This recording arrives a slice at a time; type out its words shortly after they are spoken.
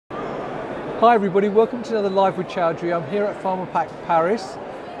Hi everybody, welcome to another Live with Chowdhury. I'm here at Pharmapack Paris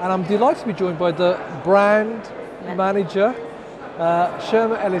and I'm delighted to be joined by the brand manager,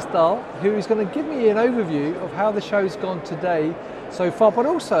 Sherma Ellis Daal, who is going to give me an overview of how the show's gone today so far, but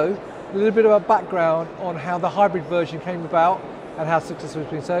also a little bit of a background on how the hybrid version came about and how successful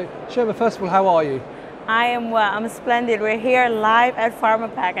it's been. So Sherma, first of all, how are you? I am well, I'm splendid. We're here live at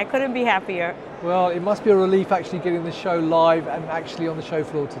Pharmapack. I couldn't be happier. Well, it must be a relief actually getting the show live and actually on the show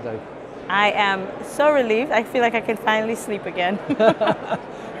floor today. I am so relieved. I feel like I can finally sleep again. Well,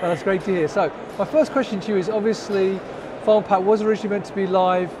 that's great to hear. So my first question to you is, obviously Pharmapack was originally meant to be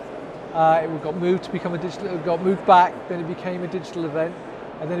live. It got moved to become a digital, it got moved back, then it became a digital event,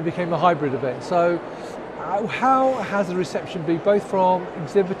 and then it became a hybrid event. So how has the reception been, both from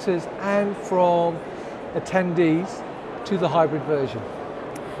exhibitors and from attendees, to the hybrid version?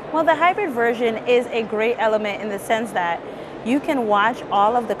 Well, the hybrid version is a great element in the sense that you can watch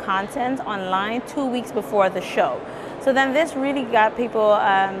all of the content online 2 weeks before the show. So then this really got people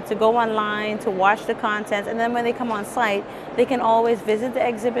to go online, to watch the content, and then when they come on site, they can always visit the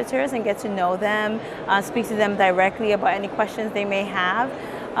exhibitors and get to know them, speak to them directly about any questions they may have.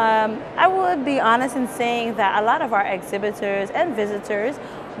 I would be honest in saying that a lot of our exhibitors and visitors,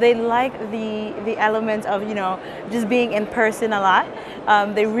 they like the element of, you know, just being in person a lot.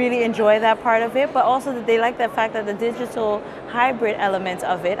 They really enjoy that part of it, but also that they like the fact that the digital hybrid element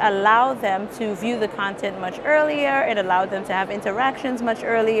of it allow them to view the content much earlier. It allowed them to have interactions much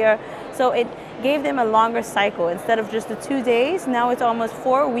earlier. So it gave them a longer cycle. Instead of just the 2 days, now it's almost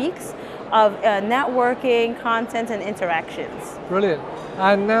 4 weeks of networking, content, and interactions. Brilliant.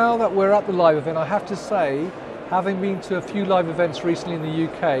 And now that we're at the live event, I have to say, having been to a few live events recently in the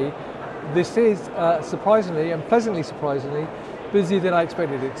UK, this is surprisingly and pleasantly surprisingly busier than I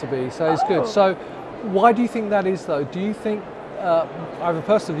expected it to be. So it's good. So why do you think that is though? Do you think, I have a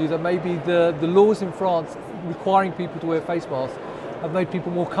personal view, that maybe the laws in France requiring people to wear face masks have made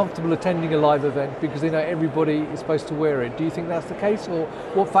people more comfortable attending a live event because they know everybody is supposed to wear it? Do you think that's the case, or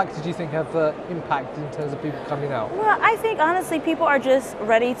what factors do you think have impact in terms of people coming out? Well, I think honestly people are just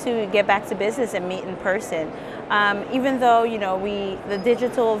ready to get back to business and meet in person. Even though, you know, the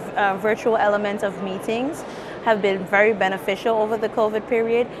digital virtual element of meetings have been very beneficial over the COVID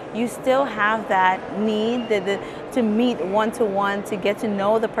period, you still have that need to meet one-to-one, to get to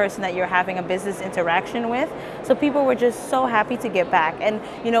know the person that you're having a business interaction with. So people were just so happy to get back. And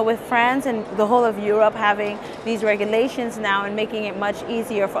you know, with France and the whole of Europe having these regulations now and making it much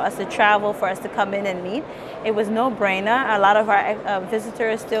easier for us to travel, for us to come in and meet, it was no-brainer. A lot of our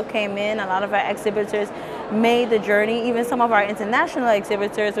visitors still came in, a lot of our exhibitors made the journey. Even some of our international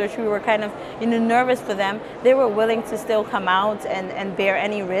exhibitors, which we were kind of, you know, nervous for them, they were willing to still come out and bear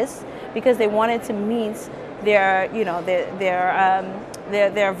any risk because they wanted to meet their, you know,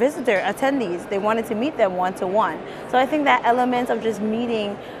 their visitor attendees. They wanted to meet them one-to-one. So I think that element of just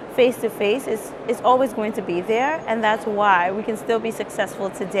meeting face-to-face is always going to be there, and that's why we can still be successful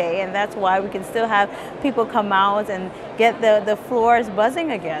today, and that's why we can still have people come out and get the floors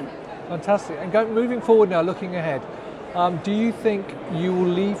buzzing again. Fantastic. And moving forward now, looking ahead, do you think you will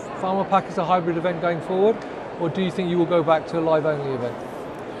leave Pharmapack as a hybrid event going forward, or do you think you will go back to a live-only event?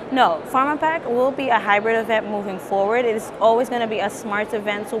 No, Pharmapack will be a hybrid event moving forward. It is always going to be a smart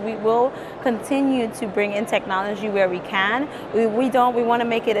event, so we will continue to bring in technology where we can. We want to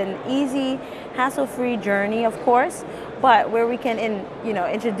make it an easy, hassle-free journey, of course, but where we can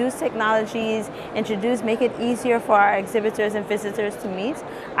introduce technologies, make it easier for our exhibitors and visitors to meet.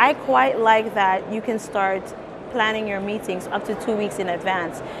 I quite like that you can start planning your meetings up to 2 weeks in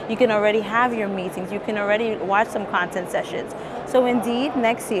advance. You can already have your meetings. You can already watch some content sessions. So indeed,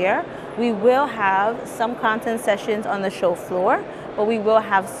 next year, we will have some content sessions on the show floor, but we will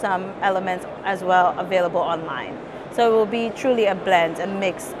have some elements as well available online. So it will be truly a blend, a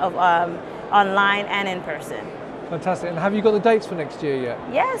mix of online and in person. Fantastic. And have you got the dates for next year yet?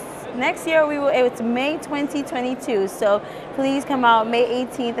 Yes, next year it's May 2022. So please come out May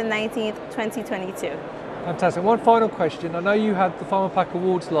 18th and 19th, 2022. Fantastic. One final question. I know you had the Pharmapack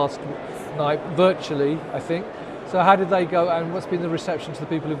Awards last night, virtually, I think. So how did they go, and what's been the reception to the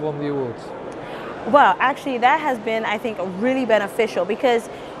people who've won the awards? Well, actually that has been, I think, really beneficial because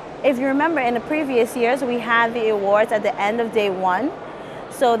if you remember in the previous years, we had the awards at the end of day one.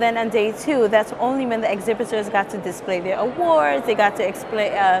 So then on day two, that's only when the exhibitors got to display their awards. They got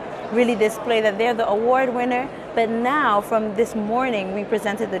to really display that they're the award winner. But now, from this morning, we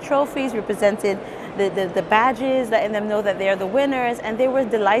presented the trophies, we presented the badges, letting them know that they're the winners, and they were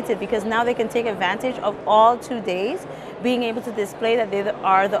delighted because now they can take advantage of all 2 days being able to display that they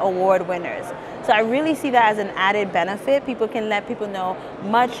are the award winners. So I really see that as an added benefit. People can let people know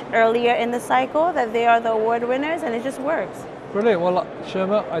much earlier in the cycle that they are the award winners, and it just works. Brilliant. Well,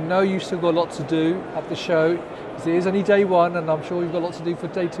 Sherma, I know you've still got a lot to do at the show. It is only day one, and I'm sure you've got lots to do for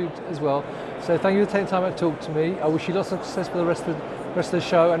day two as well. So thank you for taking time out to talk to me. I wish you lots of success for the rest of the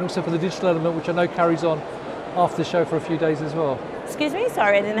show, and also for the digital element, which I know carries on after the show for a few days as well. Excuse me?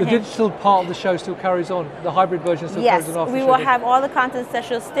 Sorry, I didn't hear. The digital part of the show still carries on. The hybrid version still carries on after the show. Yes, we will have all the content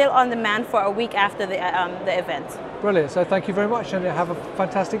sessions still on demand for a week after the event. Brilliant. So thank you very much, and have a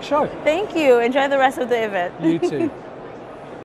fantastic show. Thank you. Enjoy the rest of the event. You too.